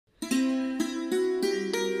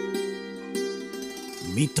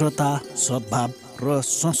मित्रता, सद्भाव र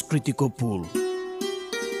संस्कृतिको पुल।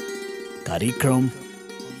 कार्यक्रम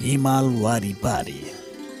हिमाल वारी पारी।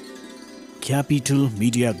 क्यापिटल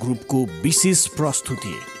मिडिया ग्रुपको विशेष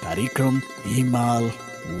प्रस्तुति कार्यक्रम हिमाल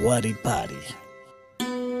वारी पारी।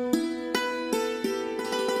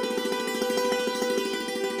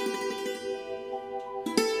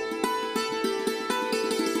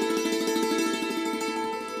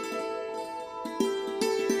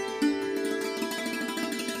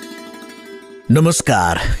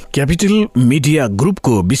 नमस्कार, क्यापिटल मिडिया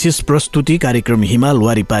ग्रुपको विशेष प्रस्तुति कार्यक्रम हिमाल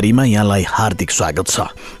वारी पारीमा यहाँलाई हार्दिक स्वागत छ।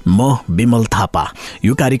 म विमल थापा।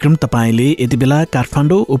 यो कार्यक्रम तपाईले यति बेला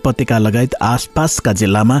काठमाडौँ उपत्यका लगायत आसपासका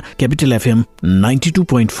जिल्लामा क्यापिटल एफएम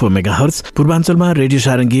 92.4 मेगाहर्ज, पूर्वाञ्चलमा रेडियो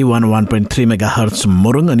सारङ्गी 101.3 मेगाहर्ज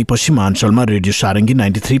मोरङ अनि पश्चिमाञ्चलमा रेडियो सारङ्गी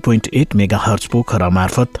 93.8 मेगाहर्ज पोखरा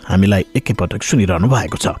मार्फत हामीलाई एकैपटक सुनिरहनु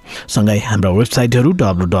भएको छ। सँगै हाम्रा वेबसाइटहरू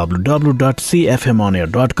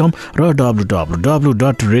www.cfmonair.com र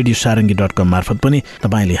www.radiosarangi.com मार्फत पनि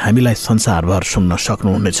तपाईले हामीलाई संसारभर सुन्न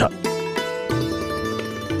सक्नुहुनेछ।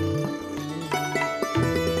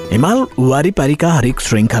 हिमाल वारीपारीका हरेक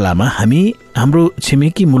श्रृङ्खलामा हामी हाम्रो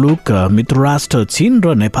छिमेकी मुलुक मित्रराष्ट्र चीन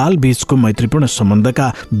र नेपाल बीचको मैत्रीपूर्ण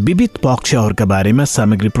सम्बन्धका विविध पक्षहरूका बारेमा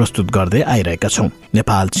सामग्री प्रस्तुत गर्दै आइरहेका छौं।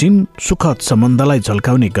 नेपाल चीन सुखद सम्बन्धलाई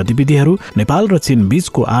झल्काउने गतिविधिहरू, नेपाल र चीन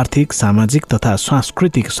बीचको आर्थिक, सामाजिक तथा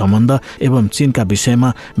सांस्कृतिक सम्बन्ध एवं चीनका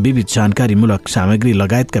विषयमा विविध जानकारीमूलक सामग्री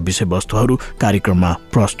लगायतका विषयवस्तुहरू कार्यक्रममा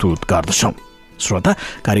प्रस्तुत गर्दछौं। श्रोता,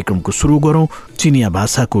 कार्यक्रमको सुरु गरौं चिनिया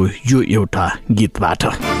भाषाको यो एउटा गीतबाट।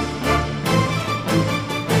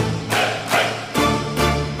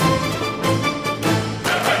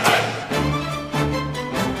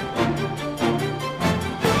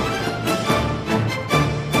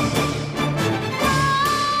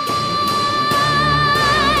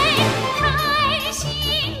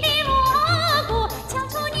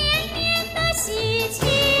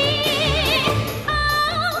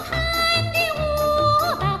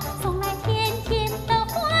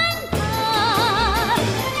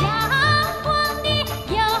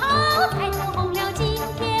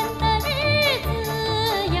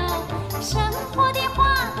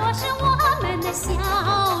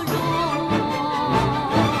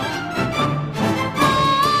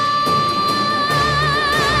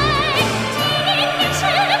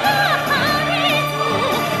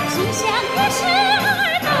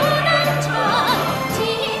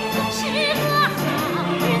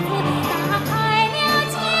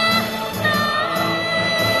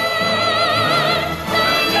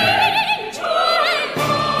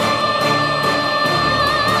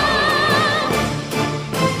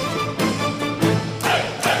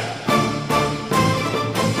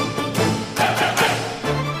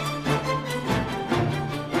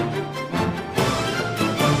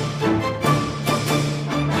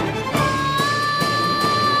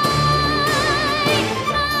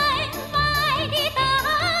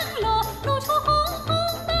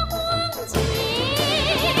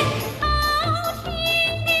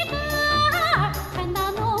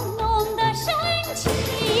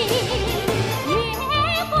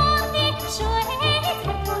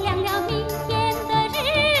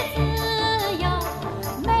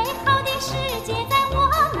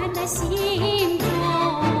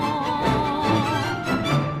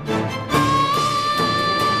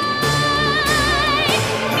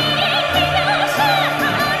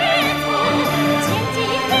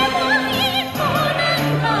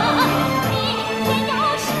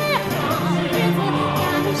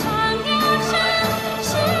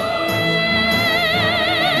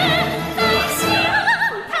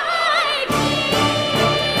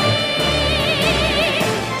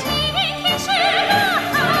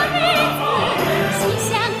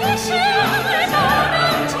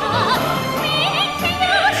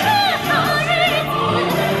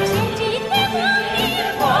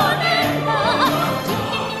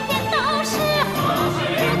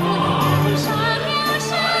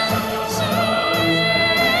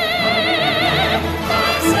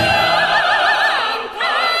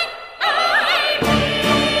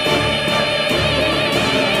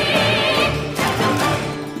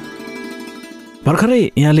 भर्खरै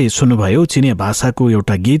यहाँले सुन्नुभयो चिनिया भाषाको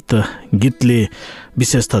एउटा गीतले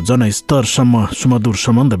विशेषतः जनस्तरसम्म सुमधुर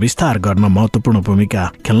सम्बन्ध विस्तार गर्न महत्त्वपूर्ण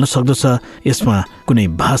भूमिका खेल्न सक्दछ। यसमा कुनै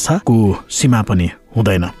भाषाको सीमा पनि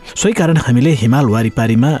हुँदैन। सोही कारण हामीले हिमाल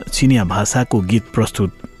वारीपारीमा चिनिया भाषाको गीत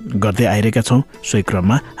प्रस्तुत गर्दै आइरहेका छौं। सोही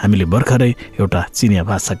क्रममा हामीले भर्खरै एउटा चिनिया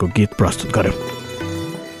भाषाको गीत प्रस्तुत गर्यौं।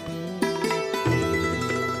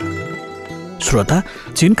 श्रोता,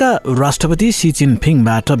 चीनका राष्ट्रपति सी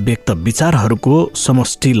जिनपिङबाट व्यक्त विचारहरूको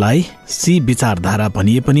समष्टिलाई सी विचारधारा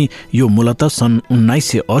भनिए पनि यो मूलतः सन्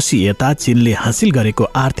 1980 यता चीनले हासिल गरेको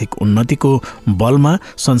आर्थिक उन्नतिको बलमा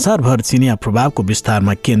संसारभर चिनिया प्रभावको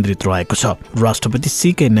विस्तारमा केन्द्रित रहेको छ। राष्ट्रपति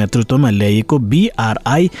सीकै नेतृत्वमा ल्याइएको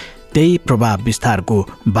BRI त्यही प्रभाव विस्तारको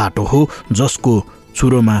बाटो हो, जसको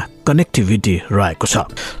चुरोमा कनेक्टिभिटी रहेको छ।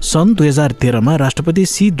 सन् 2013मा राष्ट्रपति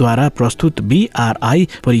सीद्वारा प्रस्तुत BRI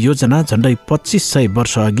परियोजना झण्डै 2500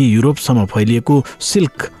 वर्ष अघि युरोपसम्म फैलिएको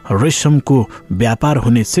सिल्क रेशमको व्यापार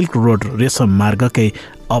हुने सिल्क रोड रेशम मार्गकै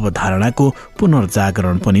अवधारणाको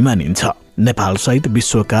पुनर्जागरण पनि मानिन्छ। नेपाल सहित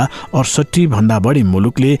विश्वका 68 भन्दा बढी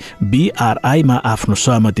मुलुकले BRI मा आफ्नो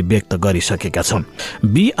सहमति व्यक्त गरिसकेका छन्।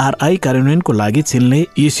 BRI कार्यान्वयनको लागि चीनले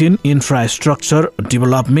Asian Infrastructure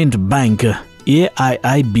Development Bank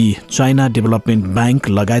AIIB, China Development Bank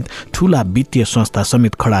लगायत ठूला वित्तीय संस्था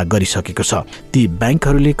समेत खडा गरिसकेको छ। ती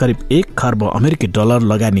बैंकहरूले करिब 1 खर्ब अमेरिकी डलर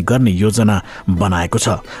लगानी गर्ने योजना बनाएको छ।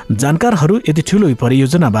 जानकारहरू यति ठूलो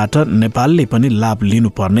परियोजनाबाट नेपालले पनि लाभ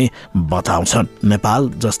लिनुपर्ने बताउँछन्। नेपाल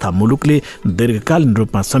जस्ता मुलुकले दीर्घकालीन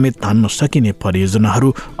रूपमा समेत धान्न सकिने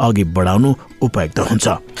परियोजनाहरू अघि बढाउनु उपयुक्त हुन्छ।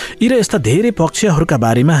 यी र यस्ता धेरै पक्षहरूका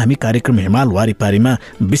बारेमा हामी कार्यक्रम हिमाल वारी पारीमा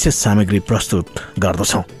विशेष सामग्री प्रस्तुत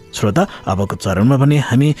गर्दछौँ। श्रोता, अबको चरणमा भने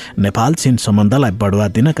हामी नेपाल चीन सम्बन्धलाई बढावा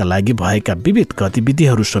दिनका लागि भएका विविध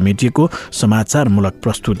गतिविधिहरू समेटिएको समाचारमूलक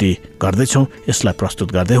प्रस्तुति गर्दैछौँ। यसलाई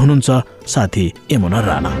प्रस्तुत गर्दै हुनुहुन्छ साथी यमुना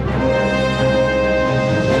राणा।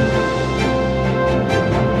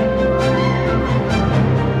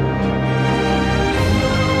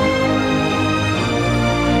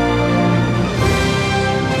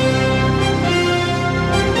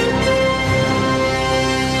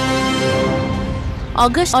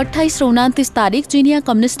 अगस्त 28 र 29 तारिक चिनिया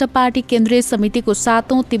कम्युनिस्ट पार्टी केन्द्रीय समितिको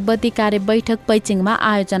 7औं तिब्बती कार्य बैठक बैजिङमा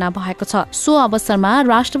आयोजना भएको छ। सो अवसरमा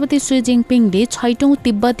राष्ट्रपति सी जिनपिङले 6औं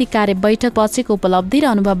तिब्बती कार्य बैठक पछिको उपलब्धि र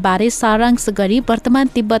अनुभवबारे सारांश गरी वर्तमान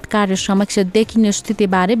तिब्बत कार्य समक्ष देखिने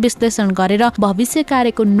स्थितिबारे विश्लेषण गरेर भविष्य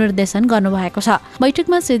कार्यको निर्देशन गर्नुभएको छ।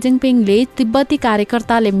 बैठकमा सी जिनपिङले तिब्बती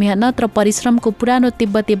कार्यकर्ताले मेहनत र परिश्रमको पुरानो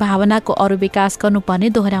तिब्बती भावनाको अरू विकास गर्नुपर्ने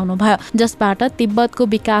दोहोर्याउनुभयो, जसबाट तिब्बतको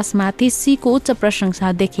विकासमाथि सीको उच्च प्रशंसा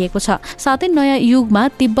देखिएको छ। साथै नयाँ युगमा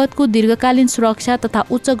तिब्बतको दीर्घकालीन सुरक्षा तथा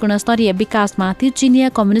उच्च गुणस्तरीय विकासमाथि चिनिया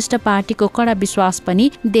कम्युनिस्ट पार्टीको कडा विश्वास पनि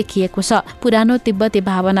देखिएको छ। पुरानो तिब्बती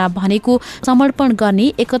भावना भनेको समर्पण गर्ने,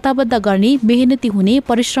 एकताबद्ध गर्ने, मेहनती हुने,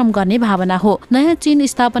 परिश्रम गर्ने भावना हो। नयाँ चीन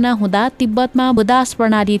स्थापना हुँदा तिब्बतमा बुदास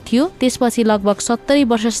प्रणाली थियो। त्यसपछि लगभग 70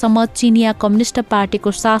 वर्षसम्म चिनिया कम्युनिस्ट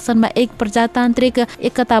पार्टीको शासनमा एक प्रजातान्त्रिक,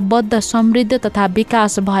 एकताबद्ध, समृद्ध तथा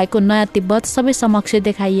विकास भएको नयाँ तिब्बत सबै समक्ष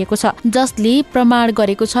देखाइएको छ, जसले प्रमाण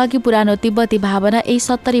गरेको छ कि पुरानो तिब्बती भावना यही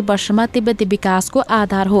 70 वर्षमा तिब्बती विकासको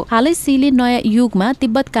आधार हो। हालै सीले नयाँ युगमा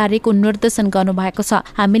तिब्बत कार्यको निर्देशन गर्नुभएको छ।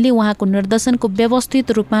 हामीले उहाँको निर्देशनको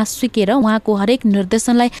व्यवस्थित रूपमा स्वीकेर उहाँको हरेक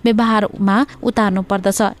निर्देशनलाई व्यवहारमा उतार्नु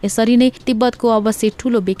पर्दछ। यसरी नै तिब्बतको अवश्य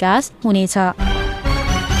ठूलो विकास हुनेछ।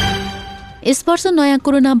 यस वर्ष नयाँ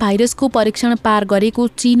कोरोना भाइरसको परीक्षण पार गरेको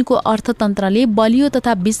चीनको अर्थतन्त्रले बलियो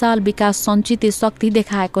तथा विशाल विकास सञ्चित शक्ति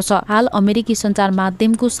देखाएको छ। हाल अमेरिकी सञ्चार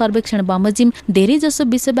माध्यमको सर्वेक्षण बमोजिम धेरैजसो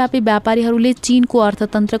विश्वव्यापी व्यापारीहरूले चीनको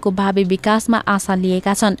अर्थतन्त्रको भावी विकासमा आशा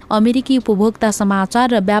लिएका छन्। अमेरिकी उपभोक्ता समाचार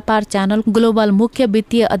र व्यापार च्यानल ग्लोबल मुख्य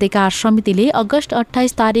वित्तीय अधिकार समितिले अगस्त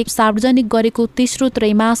 28 तारिक सार्वजनिक गरेको तेस्रो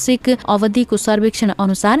त्रैमासिक अवधिको सर्वेक्षण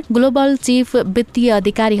अनुसार ग्लोबल चीफ वित्तीय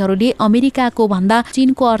अधिकारीहरूले अमेरिकाको भन्दा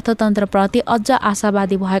चीनको अर्थतन्त्र अझ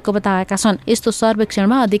आशावादी भएको बताएका छन्। यस्तो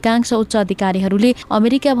सर्वेक्षणमा अधिकांश उच्च अधिकारीहरूले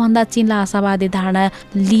अमेरिका भन्दा चीनलाई आशावादी धारणा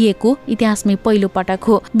लिएको इतिहासमै पहिलो पटक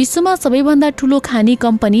हो। विश्वमा सबैभन्दा ठूलो खानी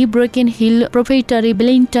company Broken Hill Proprietary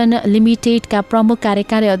Billiton लिमिटेडका प्रमुख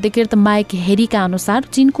कार्यकारी अधिकृत माइक हेरीका अनुसार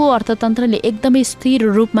चीनको अर्थतन्त्रले एकदमै स्थिर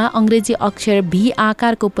रूपमा अंग्रेजी अक्षर भी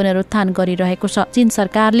आकारको पुनरुत्थान गरिरहेको छ। चीन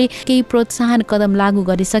सरकारले केही प्रोत्साहन कदम लागू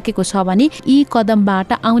गरिसकेको छ भने यी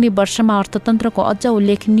कदमबाट आउने वर्षमा अर्थतन्त्रको अझ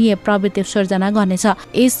उल्लेखनीय प्रवृत्ति सृजना गर्नेछ।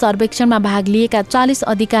 यस सर्वेक्षणमा भाग लिएका 40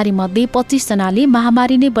 अधिकारी मध्ये 25 जनाले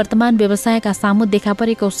महामारी नै वर्तमान व्यवसायका सामु देखा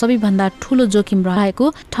परेको सबैभन्दा ठूलो जोखिम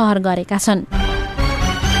रहेको ठहर गरेका छन्।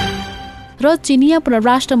 र चिनिया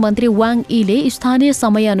परराष्ट्र मन्त्री वाङ यीले स्थानीय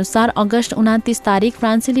समय अनुसार अगस्त 29 तारिक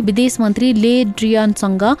फ्रान्सेली विदेश मन्त्री ले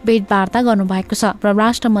ड्रियनसँग भेटवार्ता गर्नुभएको छ।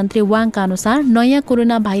 परराष्ट्र मन्त्री वाङका अनुसार नयाँ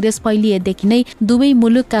कोरोना भाइरस फैलिएदेखि नै दुवै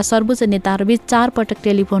मुलुकका सर्वोच्च नेताहरूबीच 4 पटक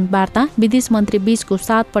टेलिफोन वार्ता, विदेश मन्त्री बीचको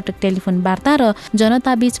 7 पटक टेलिफोन वार्ता र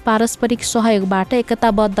जनताबीच पारस्परिक सहयोगबाट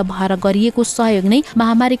एकताबद्ध भएर गरिएको सहयोग नै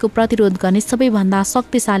महामारीको प्रतिरोध गर्ने सबैभन्दा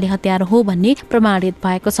शक्तिशाली हतियार हो भन्ने प्रमाणित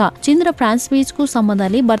भएको छ। चीन र फ्रान्स बीचको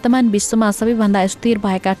सम्बन्धले वर्तमान विश्वमा सबैभन्दा स्थिर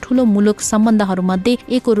भएका ठूलो मुलुक सम्बन्धहरूमध्ये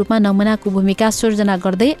एकको रूपमा नमुनाको भूमिका सिर्जना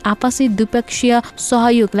गर्दै आपसी द्विपक्षीय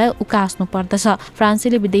सहयोगलाई उकास्नु पर्दछ।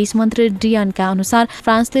 फ्रान्सेली विदेश मन्त्री डियनका अनुसार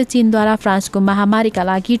फ्रान्सले चीनद्वारा फ्रान्सको महामारीका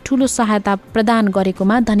लागि ठूलो सहायता प्रदान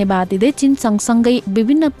गरेकोमा धन्यवाद दिँदै चीन सँगसँगै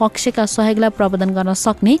विभिन्न पक्षका सहयोगलाई प्रबन्धन गर्न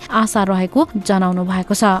सक्ने आशा रहेको जनाउनु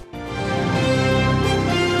भएको छ।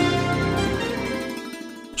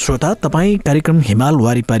 श्रोता, तपाईँ कार्यक्रम हिमाल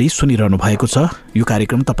वारिपारी सुनिरहनु भएको छ। यो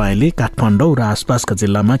कार्यक्रम तपाईँले काठमाडौँ र आसपासका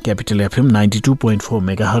जिल्लामा क्यापिटल एफएम 92.4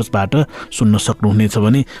 मेगाहर्जबाट सुन्न सक्नुहुनेछ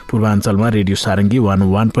भने पूर्वाञ्चलमा रेडियो सारङ्गी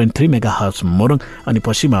 101.3 मेगाहर्ज मोरङ अनि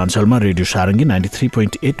पश्चिमाञ्चलमा रेडियो सारङ्गी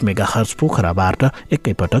 93.8 मेगाहर्ज पोखराबाट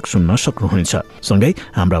एकैपटक सुन्न सक्नुहुनेछ।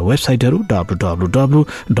 सँगै हाम्रा वेबसाइटहरू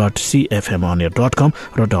www.cfmonair.com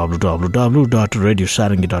र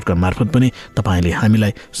www.radiosarangi.com मार्फत पनि तपाईँले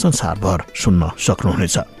हामीलाई संसारभर सुन्न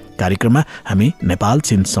सक्नुहुनेछ। कार्यक्रममा हामी नेपाल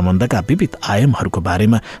चीन सम्बन्धका विविध आयामहरूको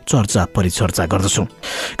बारेमा चर्चा परिचर्चा गर्दछौँ।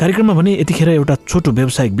 कार्यक्रममा भने यतिखेर एउटा छोटो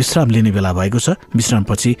व्यावसायिक विश्राम लिने बेला भएको छ।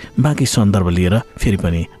 विश्रामपछि बाँकी सन्दर्भ लिएर फेरि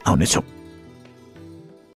पनि आउनेछौँ।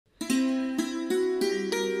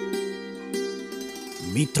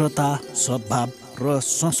 मित्रता, सद्भाव र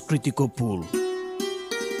संस्कृतिको पुल,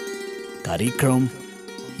 कार्यक्रम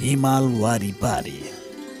हिमाल वारिपारी,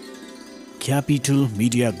 क्यापिटल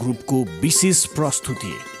मिडिया ग्रुपको विशेष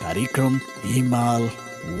प्रस्तुति कार्यक्रम हिमाल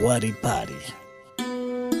वारिपारी।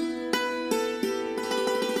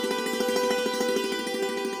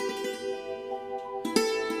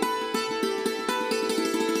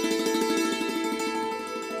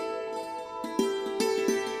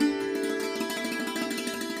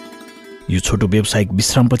 यो छोटो व्यावसायिक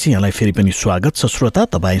विश्रामपछि यहाँलाई फेरि पनि स्वागत छ।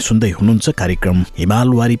 श्रोता, तपाईँ सुन्दै हुनुहुन्छ कार्यक्रम हिमाल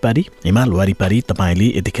वारिपारी। हिमाल वारिपारी तपाईँले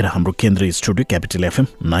यतिखेर हाम्रो केन्द्रीय स्टुडियो क्यापिटल एफएम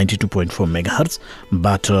 92.4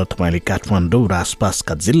 मेगाहर्जबाट तपाईँले काठमाडौँ र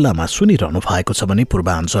आसपासका जिल्लामा सुनिरहनु भएको छ भने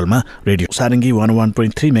पूर्वाञ्चलमा रेडियो सारङ्गी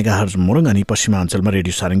 101.3 मेगाहर्ज मोरङ अनि पश्चिमाञ्चलमा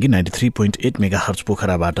रेडियो सारङ्गी 93.8 मेगाहर्ज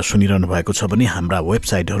पोखराबाट सुनिरहनु भएको छ भने हाम्रा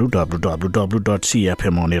वेबसाइटहरू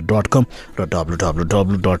www.cfmonair.com र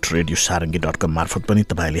www.radiosarangi.com मार्फत पनि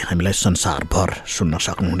तपाईँले हामीलाई संसारभर सुन्न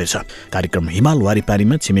सक्नुहुनेछ। कार्यक्रम हिमाल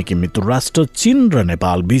वारिपारीमा छिमेकी मित्र राष्ट्र चीन र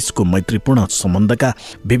नेपाल बीचको मैत्रीपूर्ण सम्बन्धका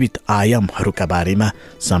विविध आयामहरूका बारेमा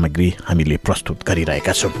सामग्री हामीले प्रस्तुत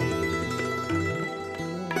गरिरहेका छौँ।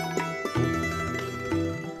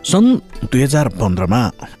 सन् 2015मा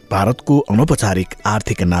भारतको अनौपचारिक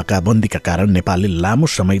आर्थिक नाकाबन्दीका कारण नेपालले लामो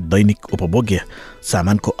समय दैनिक उपभोग्य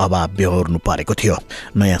सामानको अभाव बेहोर्नु परेको थियो।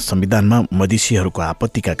 नयाँ संविधानमा मधेसीहरूको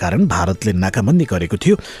आपत्तिका कारण भारतले नाकाबन्दी गरेको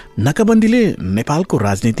थियो। नाकाबन्दीले नेपालको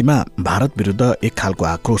राजनीतिमा भारत विरुद्ध एक खालको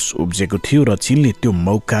आक्रोश उब्जेको थियो र चीनले त्यो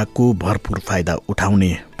मौकाको भरपूर फाइदा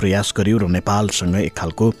उठाउने प्रयास गर्यो र नेपालसँग एक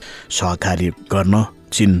खालको सहकार्य गर्न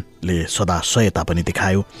चीनले सदा सहायता पनि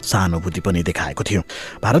देखायो, सहानुभूति पनि देखाएको थियो।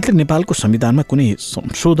 भारतले नेपालको संविधानमा कुनै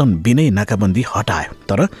संशोधन बिनै नाकाबन्दी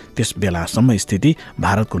हटायो, तर त्यस बेलासम्म स्थिति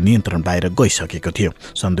भारतको नियन्त्रण बाहिर गइसकेको थियो।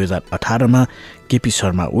 सन् 2018मा केपी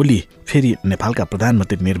शर्मा ओली फेरि नेपालका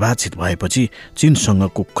प्रधानमन्त्री निर्वाचित भएपछि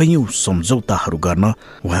चीनसँगको कैयौं सम्झौताहरू गर्न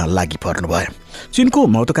उहाँ लागि पर्नुभयो। चीनको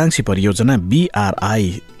महत्वाकांक्षी परियोजना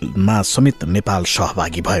BRI-मा समेत नेपाल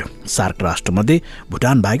सहभागी भयो। सार्क राष्ट्रमध्ये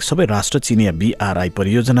भुटान बाहेक सबै राष्ट्र चीनिया BRI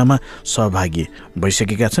परियोजनामा सहभागी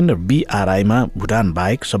भइसकेका छन् र BRI-मा भुटान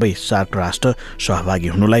बाहेक सबै सार्क राष्ट्र सहभागी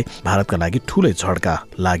हुनुलाई भारतका लागि ठूलै झड्का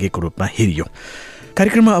लागेको रूपमा हेरियो।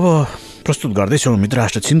 कार्यक्रममा अब प्रस्तुत गर्दैछौँ मित्र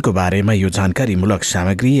राष्ट्र चीनको बारेमा यो जानकारीमूलक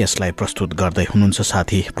सामग्री। यसलाई प्रस्तुत गर्दै हुनुहुन्छ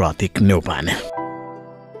साथी प्रतीक न्यौपाने।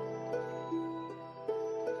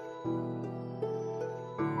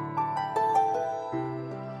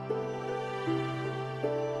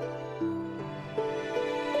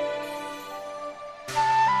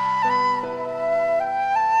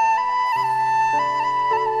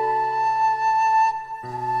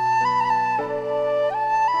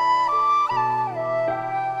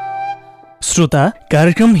 श्रोता,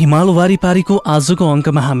 कार्यक्रम हिमाल वारिपारीको आजको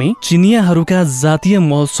अङ्कमा हामी चिनियाहरूका जातीय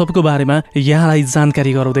महोत्सवको बारेमा यहाँलाई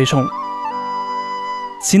जानकारी गराउँदैछौँ।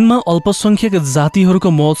 चीनमा अल्पसंख्यक जातिहरूको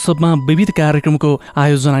महोत्सवमा विविध कार्यक्रमको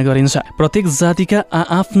आयोजना गरिन्छ। प्रत्येक जातिका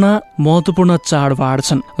आआफ्ना महत्वपूर्ण चाडबाड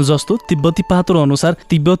छन्, जस्तो तिब्बती पात्रो अनुसार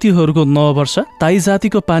तिब्बतीहरूको नववर्ष, ताई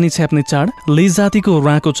जातिको पानी छ्याप्ने चाड, ले जातिको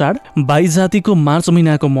राँको चाड, बाई जातिको मार्च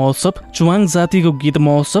महिनाको महोत्सव, चुवाङ जातिको गीत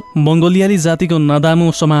महोत्सव, मङ्गोलियाली जातिको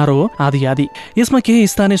नदामु समारोह आदि आदि। यसमा केही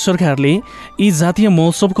स्थानीय सरकारले यी जातीय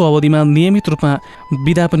महोत्सवको अवधिमा नियमित रूपमा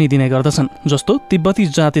बिदा पनि दिने गर्दछन्। जस्तो तिब्बती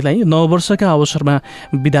जातिलाई नववर्षका अवसरमा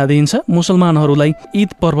बिदा दिइन्छ। मुसलमानहरूलाई ईद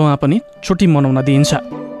पर्वमा पनि छुट्टी मनाउन दिइन्छ।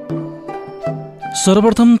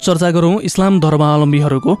 सर्वप्रथम चर्चा गरौँ इस्लाम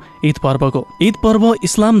धर्मावलम्बीहरूको ईद पर्वको। ईद पर्व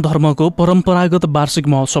इस्लाम धर्मको परम्परागत वार्षिक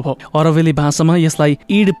महोत्सव हो। अरबेली भाषामा यसलाई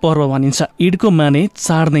ईद पर्व भनिन्छ। ईदको माने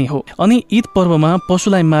चाड नै हो। अनि ईद पर्वमा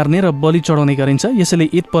पशुलाई मार्ने र बलि चढाउने गरिन्छ। यसैले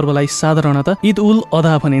ईद पर्वलाई साधारणतः ईद उल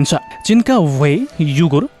अधा भनिन्छ। चीनका वे,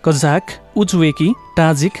 युगुर, कजाक, उज्बेकी,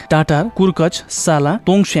 ताजिक, टाटार, कुर्कच, साला,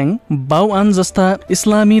 तोङस्याङ, बाओआन जस्ता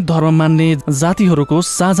इस्लामी धर्म मान्ने जातिहरूको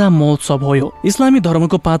साझा महोत्सव हो। इस्लामी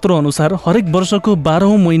धर्मको पात्रो अनुसार हरेक वर्षको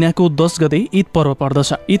 12औं महिनाको 10 गते ईद पर्व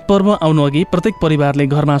पर्दछ। ईद पर्व आउनु अघि प्रत्येक परिवारले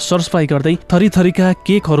घरमा सरसफाई गर्दै थरीथरीका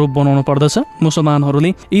केकहरू बनाउनु पर्दछ।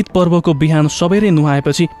 मुसलमानहरूले ईद पर्वको बिहान सबैले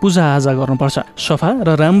नुहाएपछि पूजाआजा गर्नुपर्छ। सफा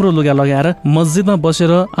र राम्रो लुगा लगाएर मस्जिदमा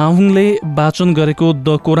बसेर आफूले वाचन गरेको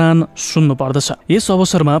द कुरान सुन्नु पर्दछ। यस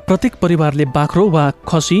अवसरमा प्रत्येक परिवारले बाख्रो वा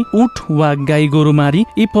खसी, ऊँट वा गाई गोरु मारी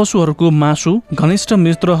यी पशुहरूको मासु घनिष्ठ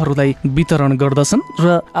मित्रहरूलाई वितरण गर्दछन्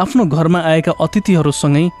र आफ्नो घरमा आएका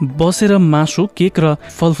अतिथिहरूसँगै बसेर मासु, केक र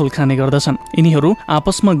फलफुल खाने गर्दछन्। यिनीहरू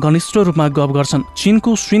आपसमा घनिष्ठ रूपमा गफ गर्छन्।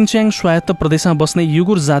 चीनको सिन्च्याङ स्वायत्त प्रदेशमा बस्ने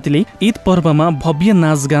युगुर जातिले ईद पर्वमा भव्य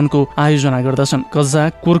नाचगानको आयोजना गर्दछन्।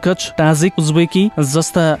 कजाक, कुर्कच, ताजिक, उज्बेकी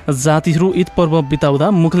जस्ता जातिहरू ईद पर्व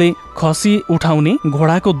बिताउँदा मुखले खसी उठाउने,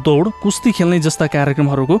 घोडाको दौड, कुस्ती खेल्ने जस्ता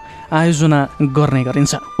कार्यक्रमहरूको आयोजना गर्ने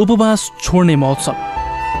गरिन्छ। उपवास छोड्ने महोत्सव।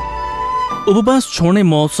 उपवास छोड्ने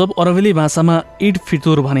महोत्सव अरबेली भाषामा ईद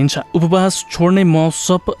फितुर भनिन्छ। उपवास छोड्ने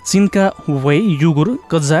महोत्सव चीनका वे, युगुर,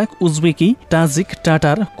 कजाक, उज्बेकी, ताजिक,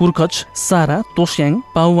 टाटार, कुर्कच, सारा, तोस्याङ,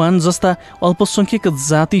 पाउवान जस्ता अल्पसंख्यक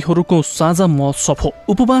जातिहरूको साझा महोत्सव हो।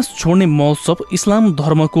 उपवास छोड्ने महोत्सव इस्लाम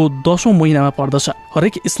धर्मको 10औं महिनामा पर्दछ।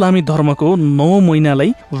 हरेक इस्लामी धर्मको 9औं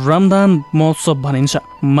महिनालाई रमदान महोत्सव भनिन्छ।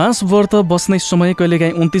 मास व्रत बस्ने समय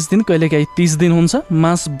कहिलेकाहीँ 29 दिन, कहिलेकाहीँ 30 दिन हुन्छ।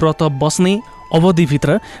 मास व्रत बस्ने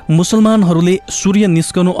अवधिभित्र मुसलमानहरूले सूर्य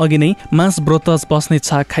निस्कनु अघि नै मास व्रत बस्ने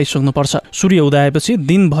छाक खाइसक्नुपर्छ। सूर्य उदाएपछि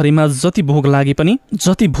दिनभरिमा जति भोक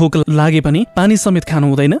लागे पनि पानी समेत खानु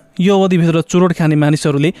हुँदैन। यो अवधिभित्र चुरोट खाने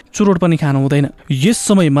मानिसहरूले चुरोट पनि खानु हुँदैन। यस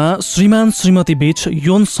समयमा श्रीमान श्रीमती बीच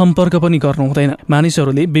यौन सम्पर्क पनि गर्नु हुँदैन।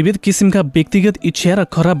 मानिसहरूले विविध किसिमका व्यक्तिगत इच्छा र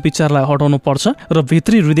खराब विचारलाई हटाउनु पर्छ र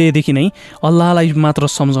भित्री हृदयदेखि नै अल्लाहलाई मात्र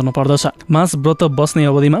सम्झनु पर्दछ। मास व्रत बस्ने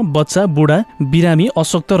अवधिमा बच्चा, बुढा, बिरामी,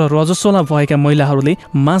 अशक्त र रजस्वला भएका महिलाहरूले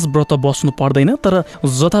मास व्रत बस्नु पर्दैन, तर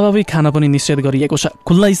जथाभावी खान पनि निषेध गरिएको छ।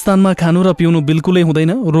 खुल्ला स्थानमा खानु र पिउनु बिल्कुलै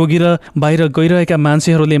हुँदैन। रोगी र बाहिर गइरहेका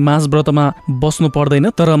मान्छेहरूले मास व्रतमा बस्नु पर्दैन,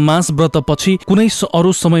 तर मास व्रत पछि कुनै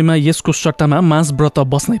अरू समयमा यसको सट्टामा मास व्रत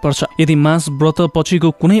बस्नै पर्छ। यदि मास व्रत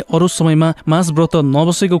पछिको कुनै अरू समयमा मास व्रत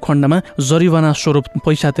नबसेको खण्डमा जरिवाना स्वरूप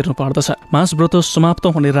पैसा तिर्नु पर्दछ। मास व्रत समाप्त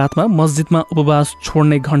हुने रातमा मस्जिदमा उपवास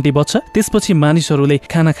छोड्ने घण्टी बज्छ। त्यसपछि मानिसहरूले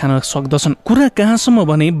खाना खान सक्दछन्। कुरा कहाँसम्म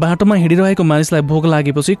भने बाटोमा हिँडिरहेको मानिसलाई भोक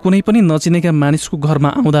लागेपछि कुनै पनि नचिनेका मानिसको घरमा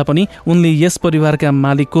आउँदा पनि उनले यस परिवारका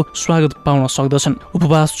मालिकको स्वागत पाउन सक्दछन्।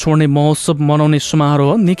 उपवास छोड्ने महोत्सव मनाउने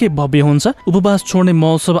समारोह निकै भव्य हुन्छ। उपवास छोड्ने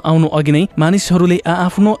महोत्सव आउनु अघि नै मानिसहरूले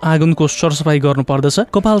आफ्नो आँगनको सरसफाई गर्नु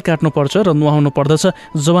पर्दछ, कपाल काट्नु पर्छ र नुहाउनु पर्दछ।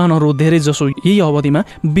 जवानहरू धेरै जसो यही अवधिमा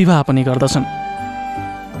विवाह पनि गर्दछन्।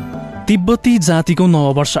 तिब्बती जातिको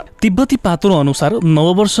नववर्ष। तिब्बती पात्रो अनुसार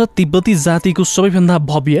नववर्ष तिब्बती जातिको सबैभन्दा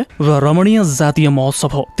भव्य र रमणीय जातीय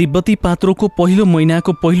महोत्सव हो। तिब्बती पात्रोको पहिलो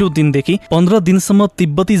महिनाको पहिलो दिनदेखि 15 दिनसम्म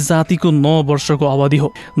तिब्बती जातिको नववर्षको अवधि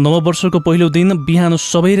हो। नववर्षको पहिलो दिन बिहान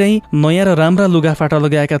सबैलाई नयाँ र राम्रा लुगाफाटा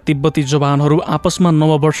लगाएका तिब्बती जवानहरू आपसमा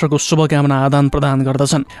नववर्षको शुभकामना आदान प्रदान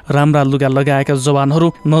गर्दछन्। राम्रा लुगा लगाएका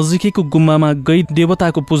जवानहरू नजिकैको गुम्बामा गई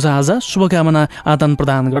देवताको पूजाआजा, शुभकामना आदान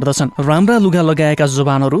प्रदान गर्दछन्। राम्रा लुगा लगाएका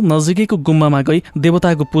जवानहरू नजिकैको गुम्बामा गई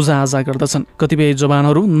देवताको पूजाआजा गर्दछन्। कतिपय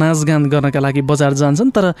जवानहरू नाचगान गर्नका लागि बजार जान्छन्,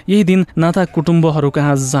 तर यही दिन नाता कुटुम्बहरू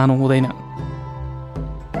कहाँ जानु हुँदैन।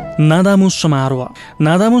 नादामु समारोह।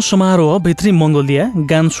 नादामु समारोह भित्री मङ्गोलिया,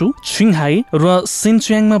 गान्सु, छिङहाई र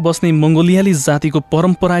सिन्च्याङमा बस्ने मङ्गोलियाली जातिको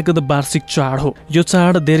परम्परागत वार्षिक चाड हो। यो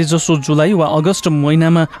चाड धेरैजसो जुलाई वा अगस्त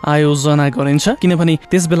महिनामा आयोजना गरिन्छ, किनभने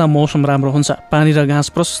त्यसबेला मौसम राम्रो हुन्छ। पानी र घाँस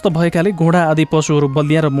प्रशस्त भएकाले घोडा आदि पशुहरू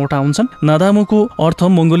बलिया र मोटा हुन्छन्। नादामुको अर्थ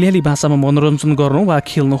मङ्गोलियाली भाषामा मनोरञ्जन गर्नु वा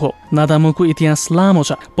खेल्नु हो। नादामुको इतिहास लामो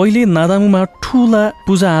छ। पहिले नादामुमा ठूला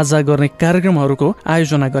पूजाआजा गर्ने कार्यक्रमहरूको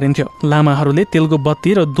आयोजना गरिन्थ्यो। लामाहरूले तेलको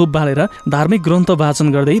बत्ती र धूप बालेर धार्मिक ग्रन्थ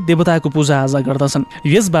वाचन गर्दै देवताको पूजाआजा गर्दछन्।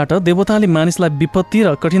 यसबाट देवताले मानिसलाई विपत्ति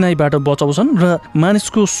र कठिनाईबाट बचाउँछन् र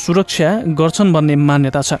मानिसको सुरक्षा गर्छन् भन्ने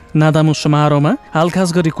मान्यता छ। नादामु समारोहमा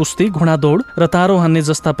हालखास गरी कुस्ती, घोडा दौड र तारो हान्ने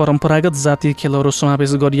जस्ता परम्परागत जातीय खेलहरू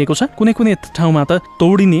समावेश गरिएको छ। कुनै कुनै ठाउँमा त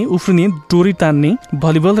तौडिने, उफ्रिने, डोरी तान्ने,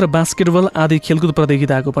 भलिबल र बास्केटबल आदि खेलकुद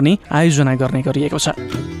प्रतियोगिताको पनि आयोजना गर्ने गरिएको छ।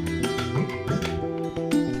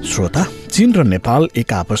 श्रोता, चीन र नेपाल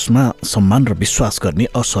एक आपसमा सम्मान र विश्वास गर्ने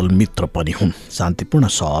असल मित्र पनि हुन्। शान्तिपूर्ण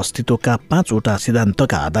सहअस्तित्वका 5वटा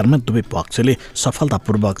सिद्धान्तका आधारमा दुवै पक्षले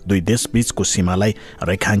सफलतापूर्वक दुई देशबीचको सीमालाई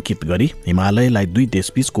रेखाङ्कित गरी हिमालयलाई दुई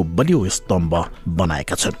देशबीचको बलियो स्तम्भ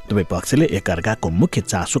बनाएका छन्। दुवै पक्षले एकअर्काको मुख्य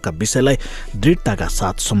चासोका विषयलाई दृढताका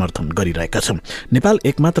साथ समर्थन गरिरहेका छन्। नेपाल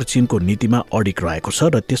एकमात्र चीनको नीतिमा अडिग रहेको छ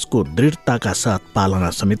र त्यसको दृढताका साथ पालना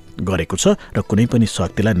समेत गरेको छ र कुनै पनि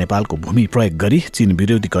शक्तिलाई नेपालको भूमि प्रयोग गरी चीन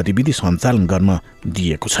विरोधी गतिविधि सञ्चालन गर्न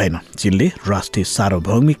दिएको छैन। चीनले राष्ट्रिय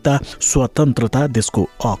सार्वभौमिकता, स्वतन्त्रता, देशको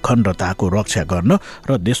अखण्डताको रक्षा गर्न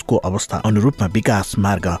र देशको अवस्था अनुरूपमा विकास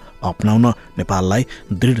मार्ग अपनाउन नेपाललाई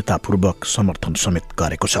दृढतापूर्वक समर्थन समेत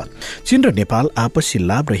गरेको छ। चीन र नेपाल आपसी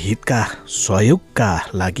लाभ र हितका सहयोगका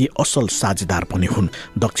लागि असल साझेदार पनि हुन्।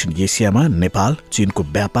 दक्षिण एसियामा नेपाल चीनको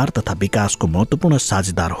व्यापार तथा विकासको महत्त्वपूर्ण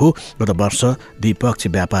साझेदार हो। गत वर्ष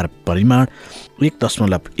द्विपक्षीय व्यापार परिमाण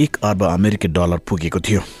 1.1 अर्ब अमेरिकी डलर पुगेको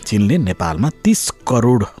थियो। चीनले नेपालमा 30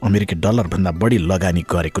 करोड अमेरिकी डलर भन्दा बढी लगानी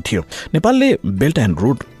गरेको थियो। नेपालले बेल्ट एन्ड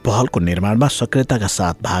रोड पहलको निर्माणमा सक्रियताका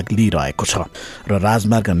साथ भाग लिइरहेको छ र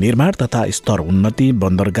राजमार्ग निर्माण तथा स्तर उन्नति,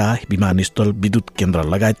 बन्दरगाह, विमानस्थल, विद्युत केन्द्र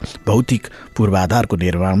लगायत भौतिक पूर्वाधारको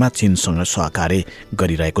निर्माणमा चीनसँग सहकार्य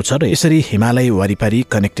गरिरहेको छ र यसरी हिमालय वरिपरि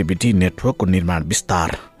कनेक्टिभिटी नेटवर्कको निर्माण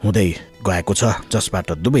विस्तार हुँदै गएको छ,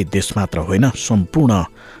 जसबाट दुवै देश मात्र होइन सम्पूर्ण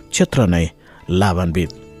क्षेत्र नै लाभान्वित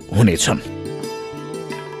हुनेछन्।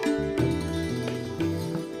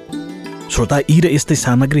 श्रोता, यी र यस्तै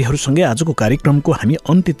सामग्रीहरूसँगै आजको कार्यक्रमको हामी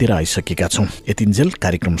अन्त्यतिर आइसकेका छौँ। यतिन्जेल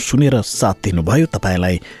कार्यक्रम सुनेर साथ दिनुभयो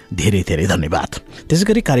तपाईँलाई धेरै धेरै धन्यवाद। त्यसै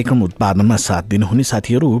गरी कार्यक्रम उत्पादनमा साथ दिनुहुने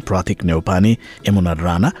साथीहरू प्रतीक नेउपाने, यमुना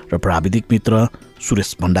राणा र प्राविधिक मित्र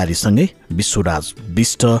सुरेश भण्डारीसँगै विश्वराज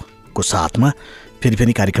विष्टको साथमा फेरि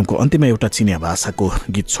पनि कार्यक्रमको अन्त्यमा एउटा चिनिया भाषाको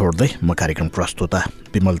गीत छोड्दै म कार्यक्रम प्रस्तुता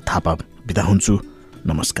विमल थापा बिदा हुन्छु।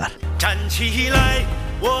 नमस्कार।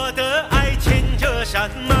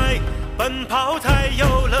 奔跑才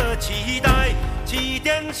有了期待，起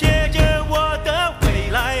点写着我的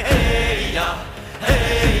未来。嘿呀，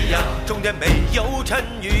嘿呀，终点没有成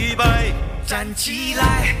与败。站起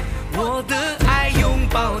来，我的爱拥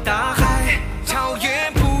抱大海，超越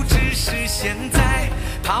不只是现在，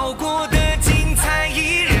跑过的精彩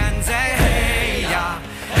依然在。嘿呀，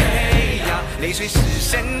嘿呀，泪水是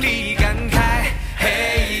胜利。